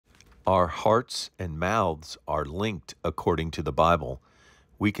Our hearts and mouths are linked according to the Bible.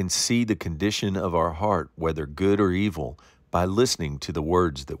 We can see the condition of our heart, whether good or evil, by listening to the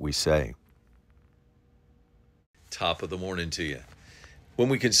words that we say. Top of the morning to you. When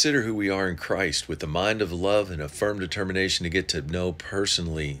we consider who we are in Christ with the mind of love and a firm determination to get to know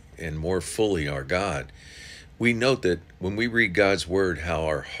personally and more fully our God, we note that when we read God's Word, how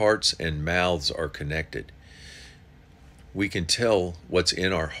our hearts and mouths are connected. We can tell what's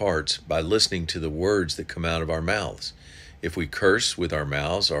in our hearts by listening to the words that come out of our mouths. If we curse with our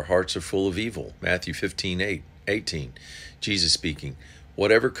mouths, our hearts are full of evil. Matthew 15:18. Jesus speaking,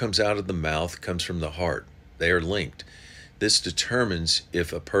 whatever comes out of the mouth comes from the heart. They are linked. This determines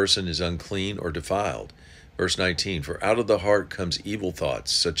if a person is unclean or defiled. Verse 19, for out of the heart comes evil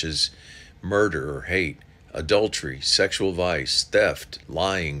thoughts, such as murder or hate, adultery, sexual vice, theft,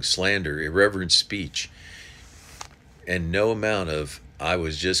 lying, slander, irreverent speech. And no amount of "I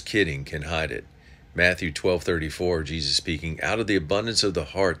was just kidding" can hide it. Matthew 12:34, Jesus speaking, out of the abundance of the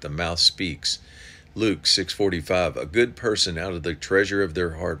heart the mouth speaks. Luke 6:45, a good person out of the treasure of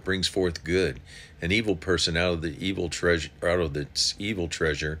their heart brings forth good. An evil person out of the evil treasure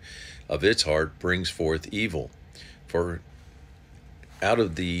of its heart brings forth evil. For out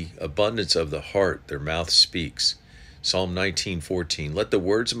of the abundance of the heart their mouth speaks. Psalm 19:14, let the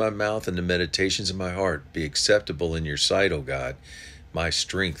words of my mouth and the meditations of my heart be acceptable in your sight, O God, my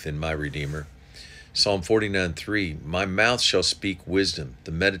strength and my Redeemer. Psalm 49:3, my mouth shall speak wisdom,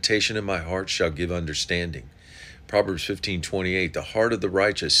 the meditation of my heart shall give understanding. Proverbs 15:28, the heart of the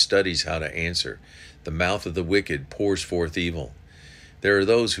righteous studies how to answer, the mouth of the wicked pours forth evil. There are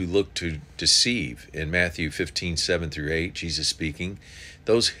those who look to deceive. In Matthew 15:7-8, Jesus speaking,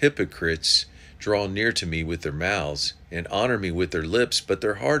 those hypocrites draw near to me with their mouths and honor me with their lips, but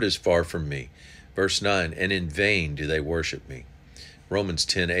their heart is far from me. Verse 9, and in vain do they worship me. Romans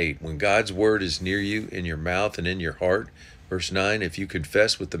 10:8, when God's word is near you in your mouth and in your heart. Verse 9, if you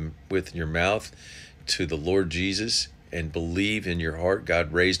confess with your mouth to the Lord Jesus and believe in your heart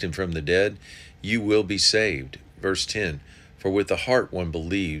God raised him from the dead, you will be saved. Verse 10, for with the heart one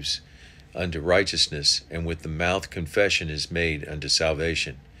believes unto righteousness, and with the mouth confession is made unto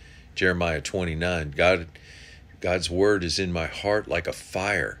salvation. Jeremiah 29, God's word is in my heart like a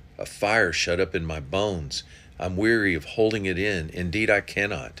fire shut up in my bones. I'm weary of holding it in. Indeed, I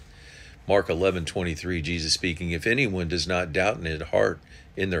cannot. Mark 11:23, Jesus speaking, if anyone does not doubt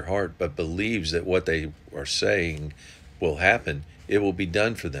in their heart, but believes that what they are saying will happen, it will be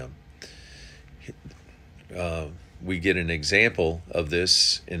done for them. We get an example of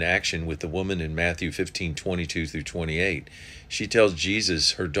this in action with the woman in Matthew 15:22-28. She tells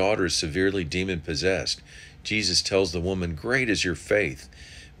Jesus her daughter is severely demon-possessed. Jesus tells the woman, great is your faith.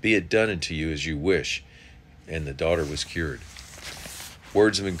 Be it done unto you as you wish. And the daughter was cured.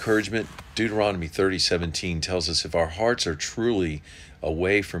 Words of encouragement. Deuteronomy 30:17 tells us if our hearts are truly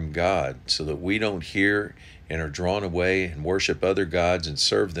away from God, so that we don't hear and are drawn away and worship other gods and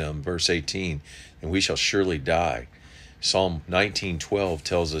serve them, verse 18, then we shall surely die. Psalm 19:12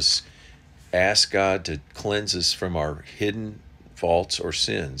 tells us, ask God to cleanse us from our hidden faults or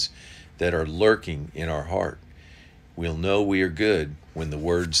sins that are lurking in our heart. We'll know we are good when the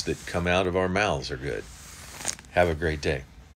words that come out of our mouths are good. Have a great day.